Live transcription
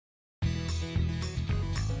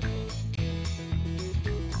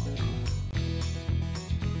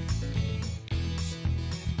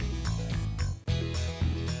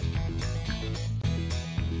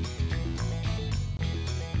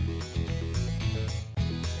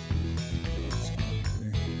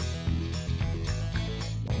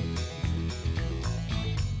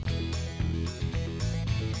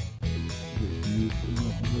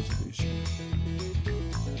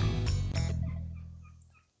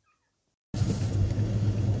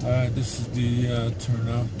this is the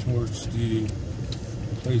turnout towards the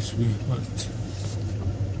place we hunt.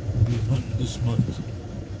 We hunt this month.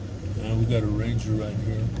 We got a ranger right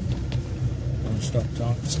here. Want to stop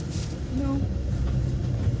talking? No.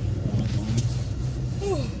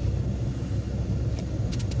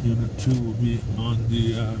 Unit 2 will be on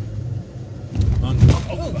the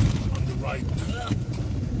right.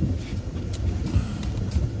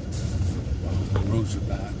 The roads are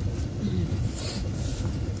bad.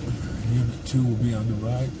 Unit 2 will be on the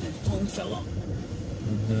right. One fell off.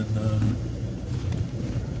 And then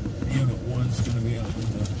Unit 1 is going to be on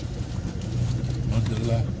the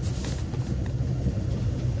left.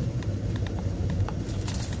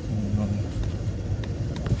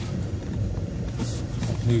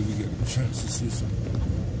 Hopefully we get a chance to see some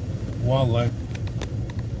wildlife.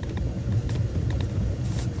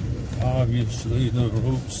 Obviously the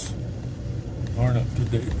roads aren't up to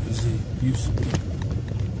date as they used to be.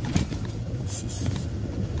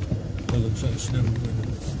 It looks like it's never been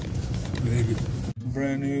created.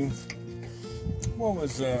 Brand new. What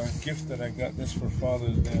was a gift that I got this for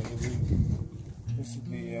Father's Day, I believe. This is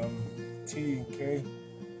the T&K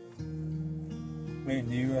made in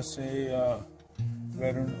the USA,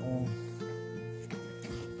 veteran-owned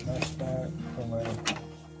flashlight for my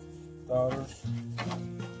daughters.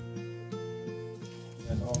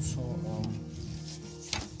 And also,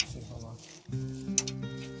 see, hold on.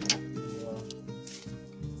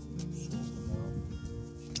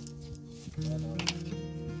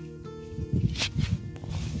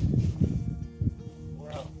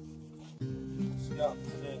 We're out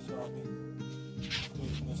today, so I'll be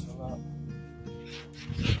using this a lot.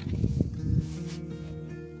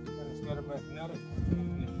 And it's got a magnetic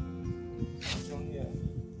shown yet.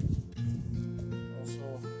 Also,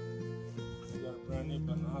 we got a brand new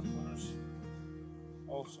binoculars.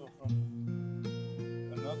 Also from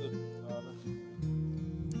another daughter,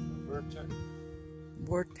 the Vortex.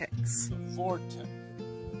 The Vortex.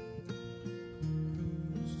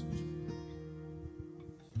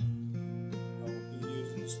 I will be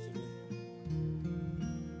using this today.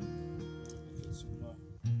 Get some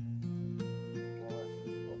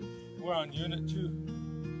we're on Unit 2.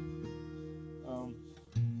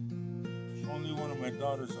 Only one of my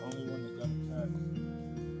daughters, the only one that got attacked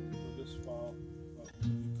for this fall. But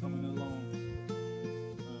we'll be coming along.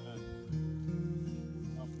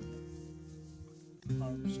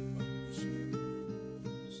 Harvest this year.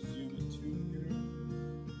 This is Unit 2 here.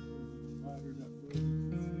 Divided up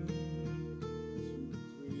Unit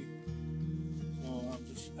 3. So I'm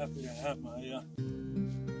just happy to have my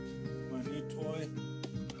new toy.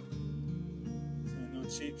 So no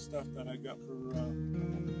cheap stuff that I got for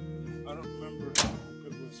I don't remember if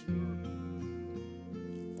it was for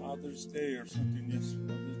Father's Day or something. Yes,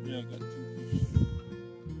 Father's Day I got 2 pieces.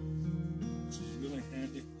 Which is really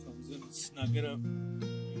handy. Comes in and snug it up.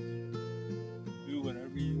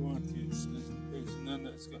 Whatever you want to, it's and then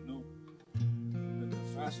it's got no the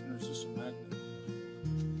fastener is just a magnet. The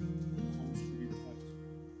holes for your tight.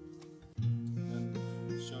 Then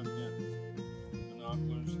show it again.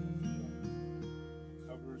 Binoculars,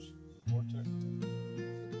 covers, Vortex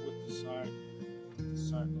with the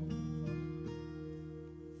side load.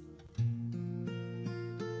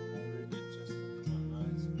 Already adjusted to my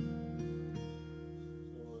eyes.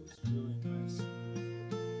 So it's really nice.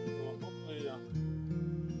 So hopefully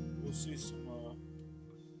we'll see some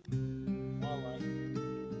wildlife.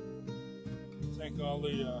 Thank all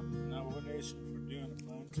the Navajo Nation for doing a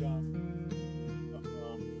fine job of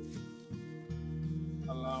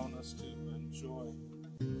allowing us to enjoy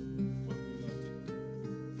what we love to do.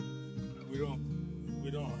 We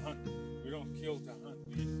don't hunt. We don't kill to hunt.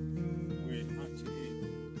 We hunt to eat.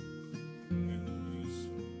 And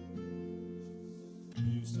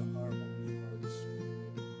use the heart on the hearts.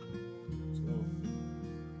 So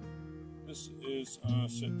this is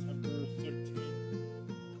September 13,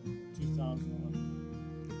 2001.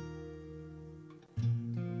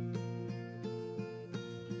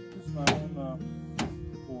 This is my own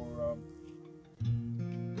for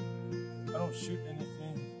I don't shoot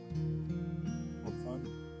anything for fun.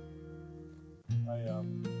 I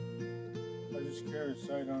just carry a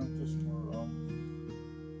sidearm just for a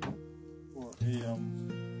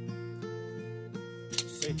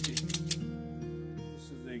safety. This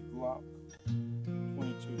is a Glock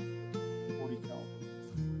 22 40 caliber.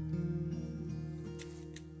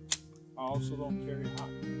 I also don't carry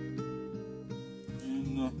hot. And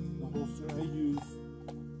the holster I use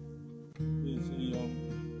is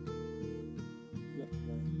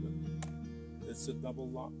it's a double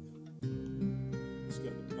lock. It's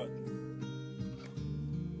got a button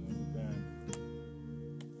and a band.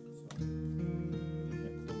 So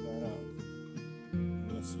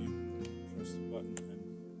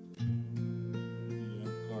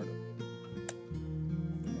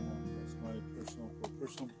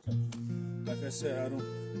personal protection. Like I said, I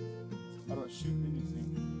don't shoot anything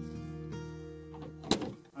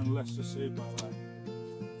unless to save my life.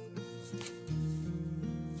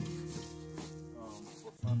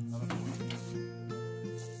 For fun, I don't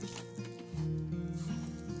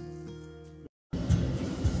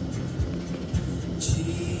shoot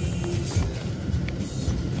anything.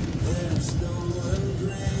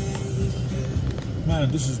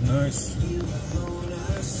 Man, this is nice.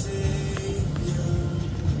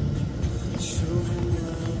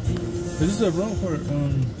 Is this the road where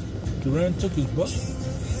Duran took his buck?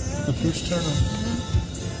 The first turn on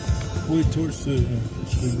way towards the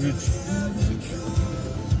ridge.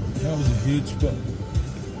 That was a huge buck.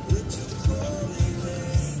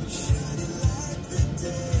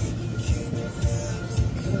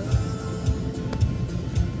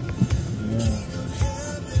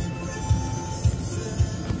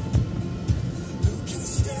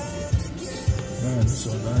 Man, it's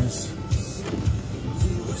so nice.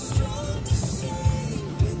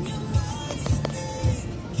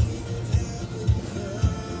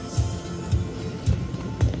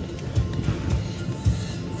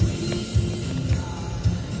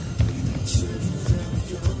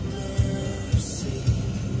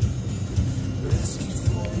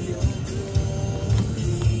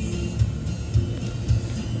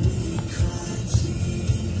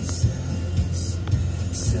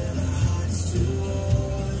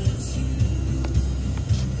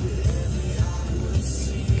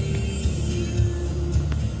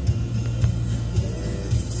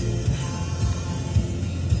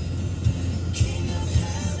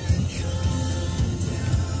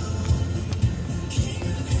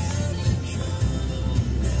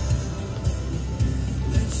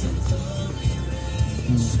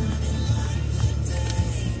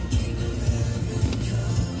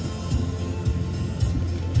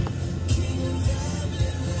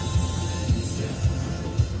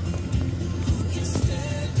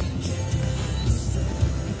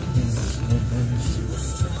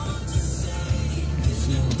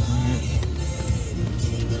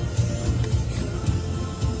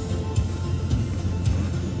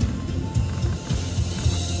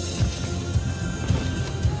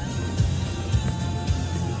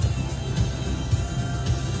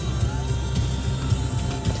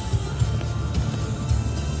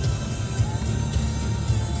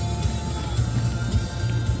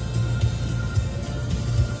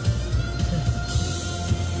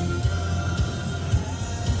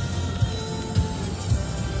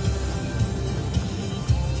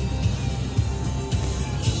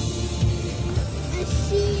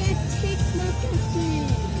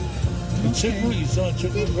 Chipmunk, you saw a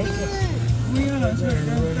chipmunk right there? Oh yeah, it's right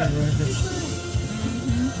there. Right there.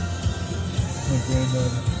 My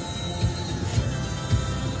granddaughter.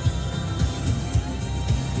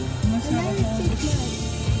 Must have a home.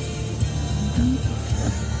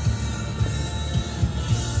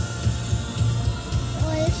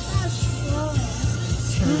 Oh, it's so strong.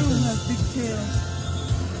 Oh, that big tail.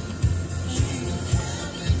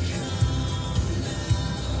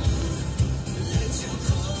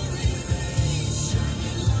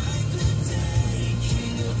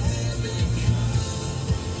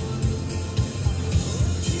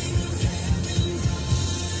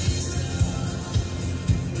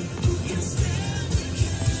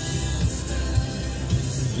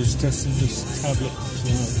 Just testing this tablet, see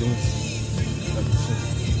how it goes.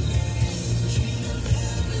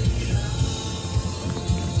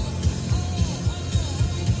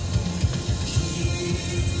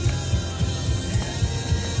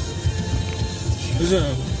 This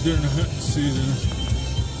is during the hunting season.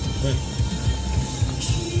 But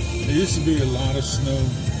it used to be a lot of snow,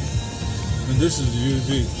 and this is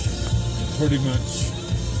usually pretty much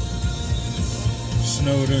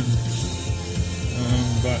snowed in.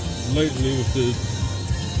 But lately with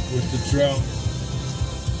the drought,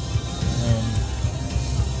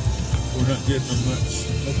 we're not getting them much.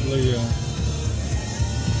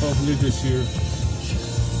 Hopefully this year.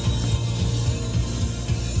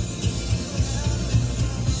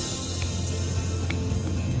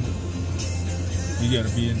 You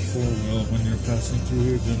gotta be in 4-wheel when you're passing through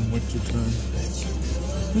here during winter time.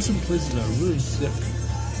 There's some places that are really thick.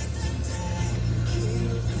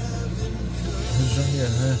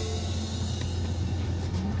 Yeah,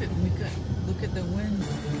 Look at the wind.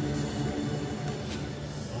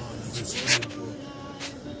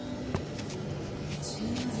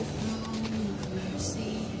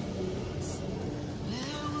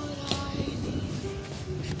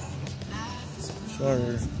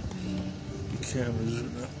 Sorry, the cameras are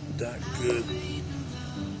not that good.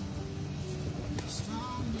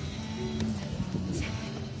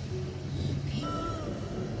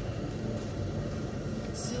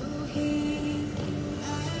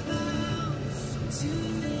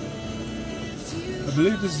 I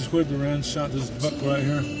believe this is where the Rand shot this buck right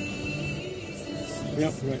here.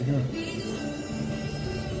 Yep, right here.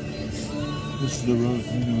 This is the road,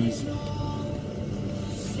 anyways.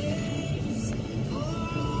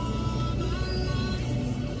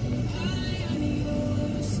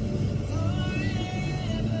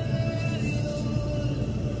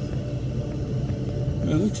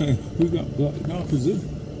 It looks like we got blocked off, is it?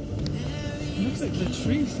 Looks like the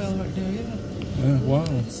tree fell right there, yeah. Yeah, wow.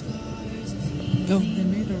 Oh, they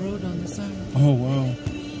made a road on the side. Oh, wow.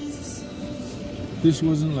 This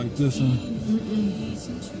wasn't like this, huh?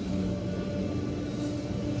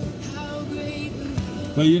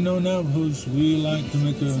 But you know, Navajos, we like to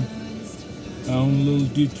make our own little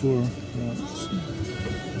detour routes.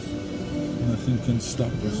 Nothing can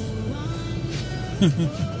stop us.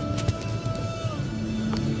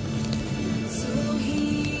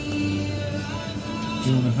 Do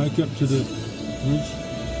you want to hike up to the ridge?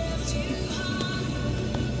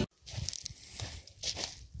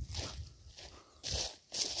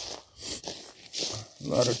 A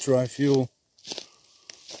lot of dry fuel.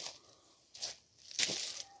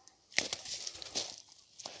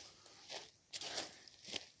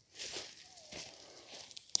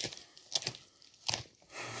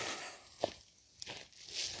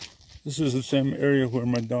 This is the same area where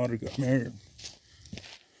my daughter got married.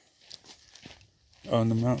 On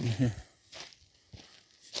the mountain here.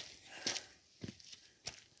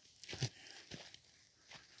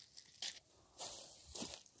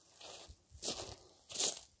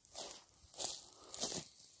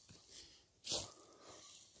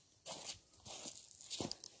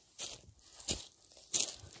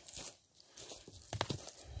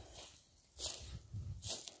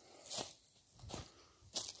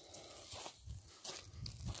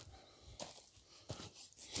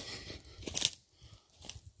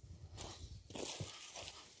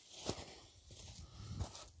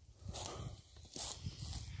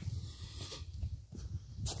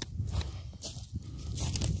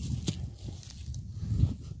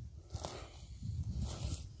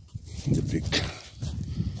 The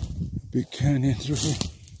big canyon through here.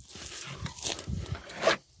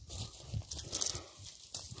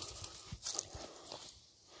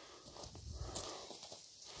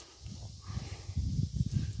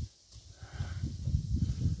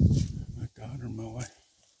 My daughter, my wife.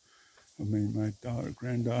 I mean, my daughter,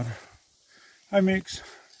 granddaughter. Hi, Mix.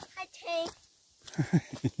 Hi, Tank.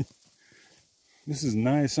 This is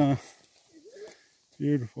nice, huh?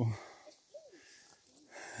 Beautiful.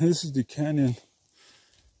 This is the canyon.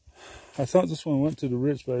 I thought this one went to the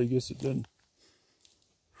ridge, but I guess it didn't.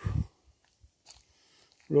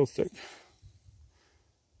 Real thick.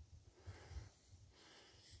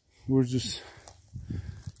 We're just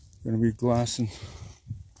gonna be glassing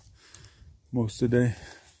most of the day.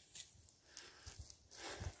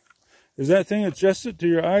 Is that thing adjusted to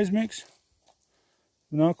your eyes, Mix?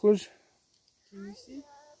 Binoculars? Can you see?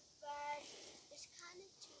 But it's kind of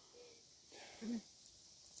too big.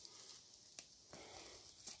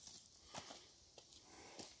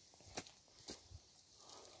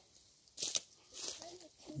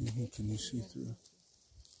 Can you see through?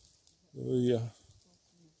 Oh yeah.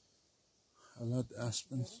 I love the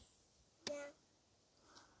aspens. Yeah.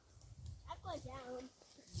 I go down.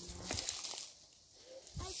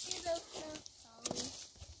 I see those songs.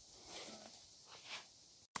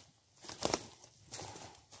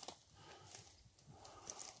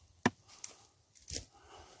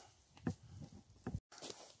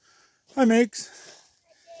 Hi, Mix.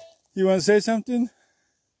 You want to say something?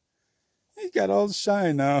 He got all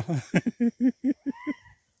shy now.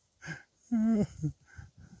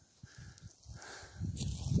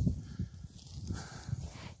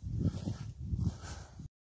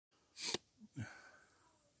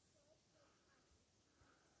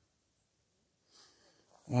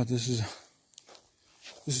 Oh, this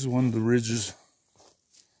is one of the ridges.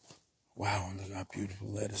 Wow, look how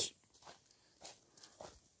beautiful that is.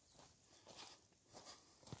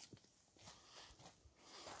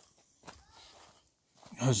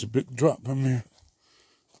 That's a big drop from here.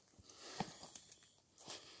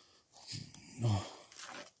 Oh,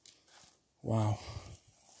 wow.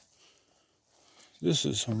 This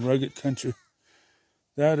is some rugged country.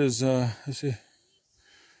 That is, let's see,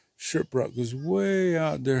 Shiprock is way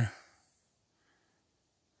out there.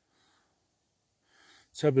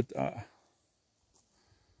 Sabat.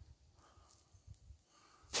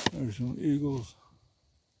 There's some eagles.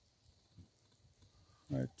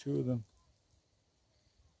 Right, two of them.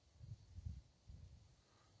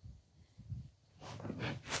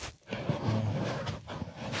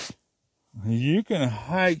 You can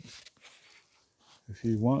hike if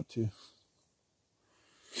you want to.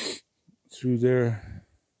 through there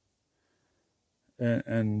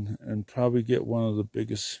and probably get one of the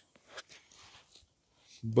biggest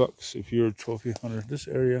bucks if you're a trophy hunter. This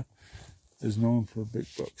area is known for big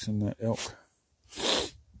bucks and the elk.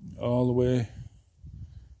 All the way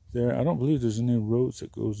there. I don't believe there's any roads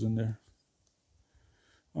that goes in there.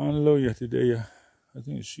 On Loya today, I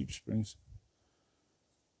think it's Sheep Springs.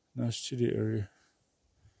 Nice city area.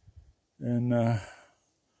 And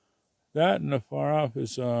that and the far off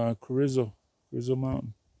is Carrizo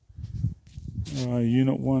Mountain.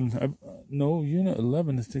 Unit 1, no, Unit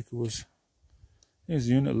 11 I think it was. I think it's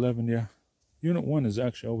Unit 11, yeah. Unit 1 is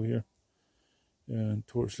actually over here. And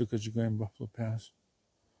towards, look at you going Buffalo Pass.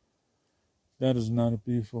 That is not a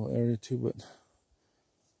beautiful area too, but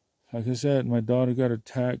like I said, my daughter got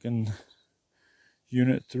attacked in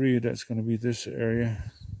Unit 3. That's going to be this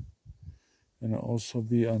area. And it'll also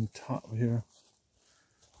be on top here.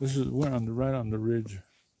 We're on right on the ridge.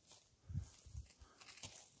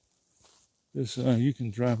 This you can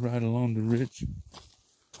drive right along the ridge,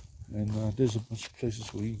 and there's a bunch of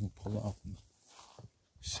places where you can pull off and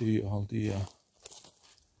see all the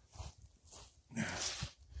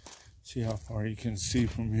see how far you can see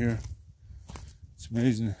from here. It's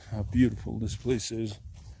amazing how beautiful this place is.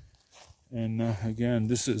 And again,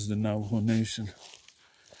 this is the Navajo Nation,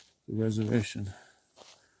 the reservation.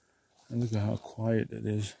 And look at how quiet it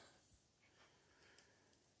is.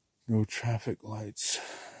 No traffic lights,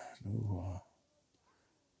 no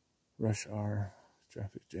rush hour,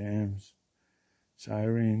 traffic jams,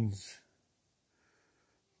 sirens.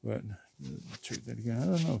 But check that again. I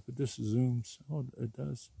don't know if this zooms. Oh, it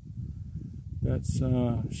does. That's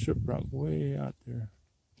Shiprock way out there.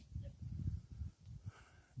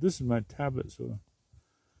 This is my tablet, so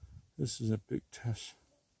this is a big test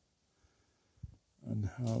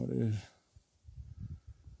on how it is.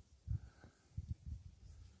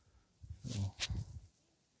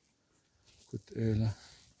 So,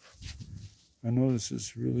 I know this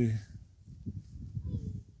is really,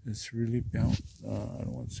 it's really I don't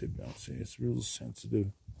want to say bouncy, it's real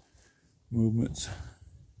sensitive movements.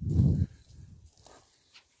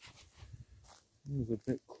 There's a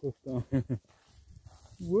big cliff down here.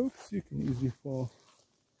 Whoops, you can easily fall.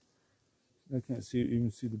 I can't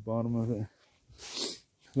even see the bottom of it.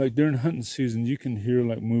 Like during hunting season, you can hear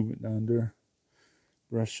like movement down there.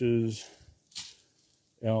 Brushes,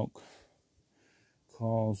 elk,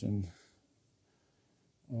 calls, and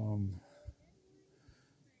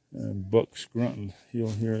bucks grunting.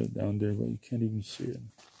 You'll hear it down there, but you can't even see it.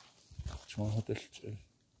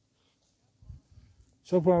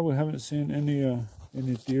 So far, we haven't seen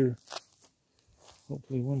any deer.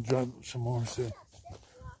 Hopefully, we'll drive some more to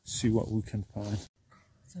see what we can find.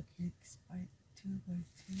 It's a big spike, 2x2.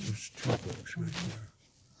 There's 2 bucks right there.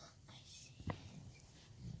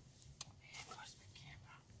 Where's my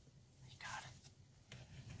camera? You got it.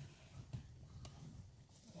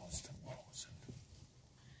 Lost it. What was it?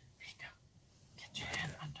 Rika, get your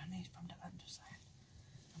hand underneath from the underside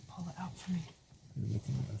and pull it out for me. You're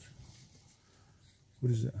looking at us.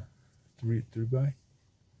 What is that? 3 by?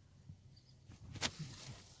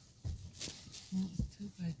 No, it's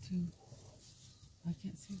 2x2. I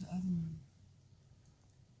can't see the other one.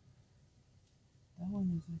 That one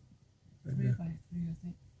is like 3x3, I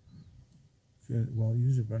think. Okay, well,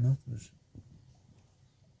 use your binoculars.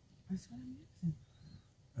 That's what I'm using.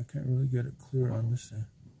 I can't really get it clear on this thing.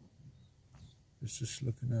 It's just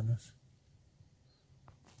looking at us.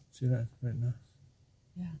 See that right now?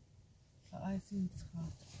 Yeah. So I see it's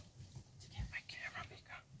called to get my camera,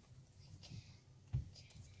 Mika.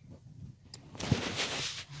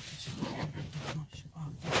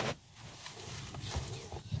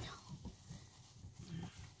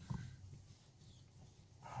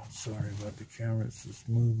 Oh, sorry about the camera, it's just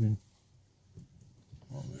moving.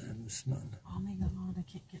 Oh man, it's not. Oh my God, I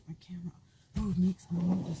can't get my camera. Move, Mix, I'm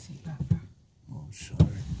gonna move the seat back there. Oh, sorry.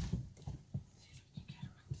 See if I can get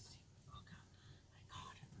around the seat. Oh God, I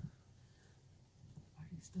got it.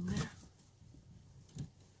 Party's still there.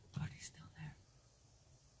 Party's still there.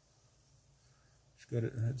 It's got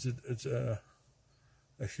it's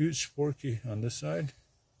a huge forky on this side.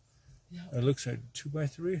 Yeah. It looks like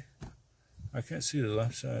 2x3. I can't see the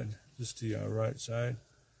left side, just the right side.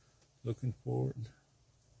 Looking forward.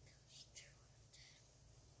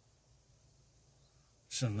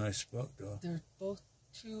 It's a nice buck, though. They're both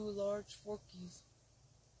 2 large forkies.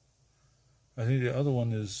 I think the other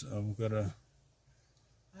one is got a.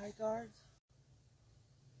 High guards.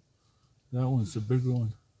 That one's the bigger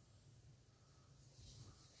one.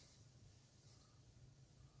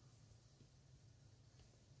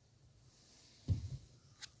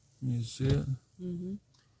 You see it? Mm-hmm.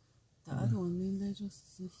 The other one, then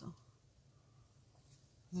just so.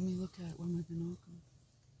 Let me look at it with my binoculars.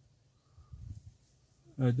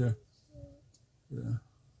 Right there. Yeah.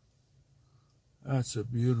 That's a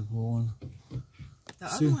beautiful one. The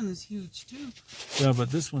other one is huge too. Yeah, but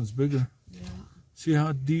this one's bigger. Yeah. See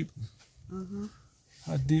how deep? Uh-huh.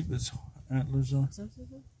 How deep its antlers are?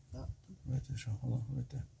 Right there, Sean. Hold on, right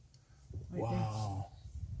there. Right Wow.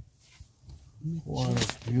 There. What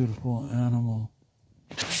a beautiful animal.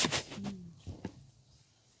 That's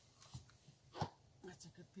a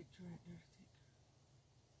good picture right there.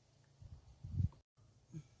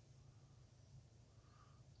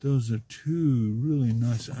 Those are two really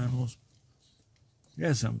nice animals.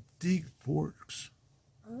 Yeah, some deep forks.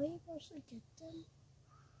 Are we supposed to get them?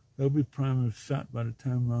 They'll be prime and fat by the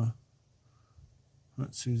time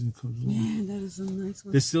hunt season comes along. Man, that is a nice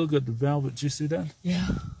one. They still got the velvet. Did you see that? Yeah.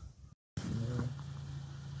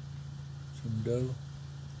 Some doe.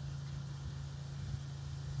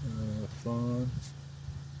 Fawn.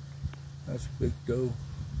 That's a big doe.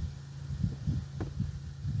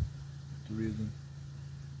 3 of them.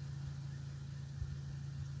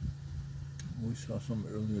 We saw some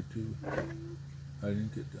earlier too. I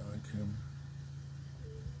didn't get that on camera.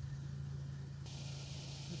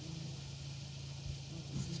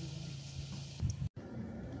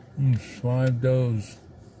 5 does.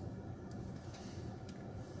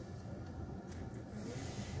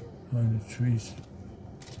 Behind the trees.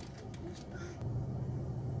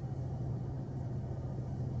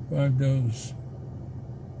 5 does.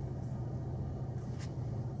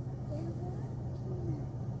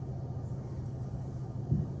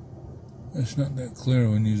 It's not that clear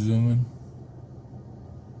when you zoom in.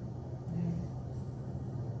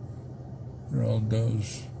 They're all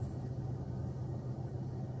does.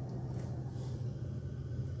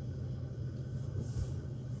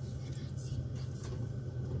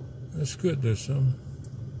 That's good, there's some.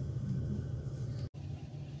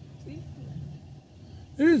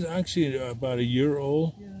 It is actually about a year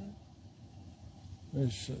old. Yeah.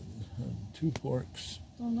 There's 2 porks.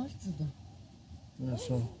 Don't like to them. That's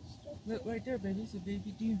all. Look right there, baby. It's a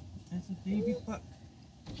baby deer. That's a baby buck.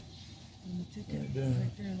 Let me take it Right there.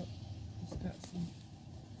 right there. Look. It's got some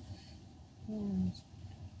horns.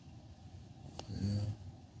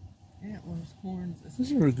 Yeah. Antlers, horns.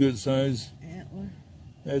 These are a good size. Antler.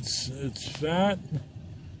 It's fat.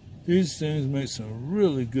 These things make some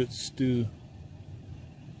really good stew.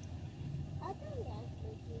 I don't like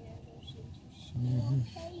the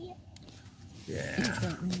deer.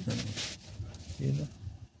 Yeah. You know?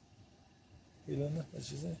 You don't know what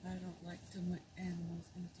she said? I don't like to put animals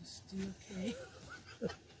into stew, okay?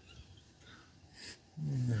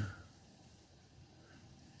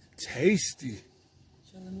 Tasty.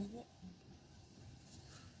 Shall I move it?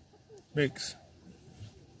 Mix.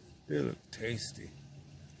 They look tasty.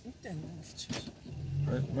 Okay, nice.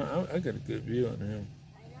 I got a good view on him.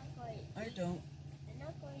 I don't. I'm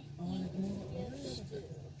not going I want to move it a little stew, bit.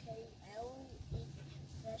 okay? I only eat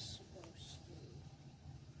vegetable stew.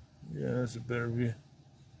 Yeah, that's a better view.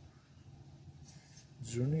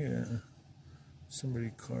 Journey,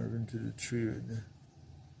 somebody carved into the tree right there.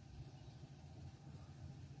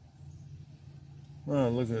 Wow,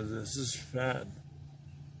 look at this. This is fat.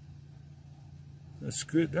 That's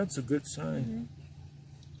good. That's a good sign.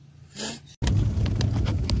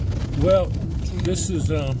 Well, this is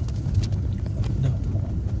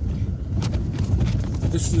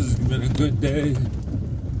this has been a good day.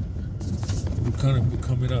 We're kind of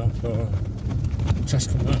coming up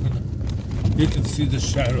Chuska Mountain. You can see the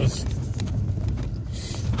shadows.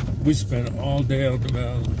 We spent all day on the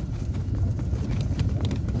mountain.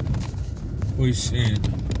 We've seen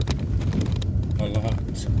a lot of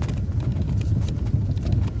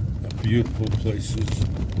beautiful places.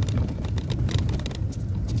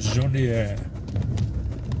 Journey.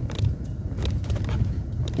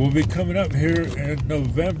 We'll be coming up here in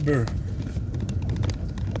November,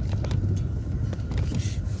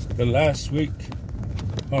 the last week,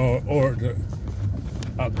 or the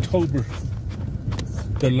October,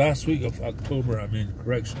 the last week of October. I mean,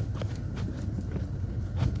 correction.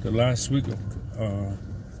 The last week of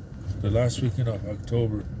the last weekend of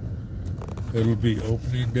October. It'll be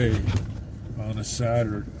opening day on a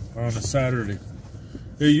Saturday.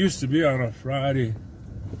 It used to be on a Friday,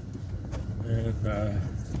 and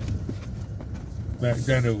back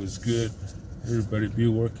then it was good. Everybody'd be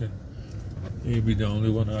working. You'd be the only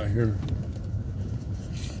one out here.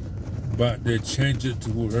 But they changed it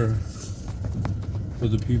to where for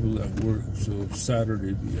the people that work. So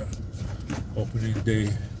Saturday be opening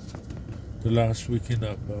day. The last weekend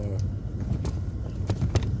of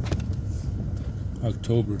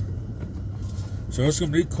October. So it's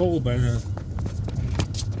gonna be cold by then.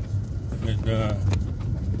 And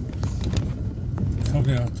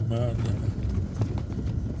coming out the mountain,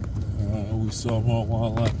 we saw more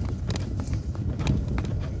wildlife.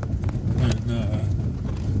 And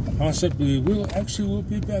possibly we'll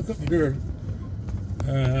be back up here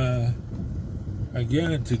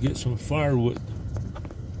again to get some firewood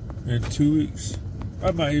in 2 weeks.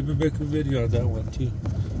 I might even make a video of that one too,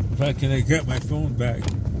 if I can get my phone back.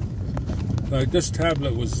 Like, this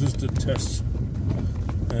tablet was just a test,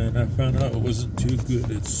 and I found out it wasn't too good.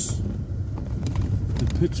 The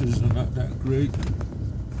pictures are not that great.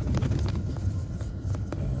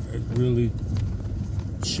 It really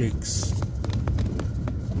shakes,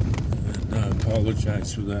 and I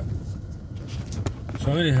apologize for that.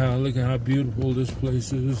 So anyhow, look at how beautiful this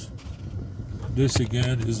place is. This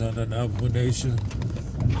again is on the Navajo Nation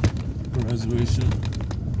reservation.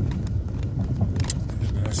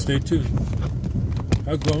 And stay tuned.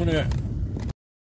 I'm going at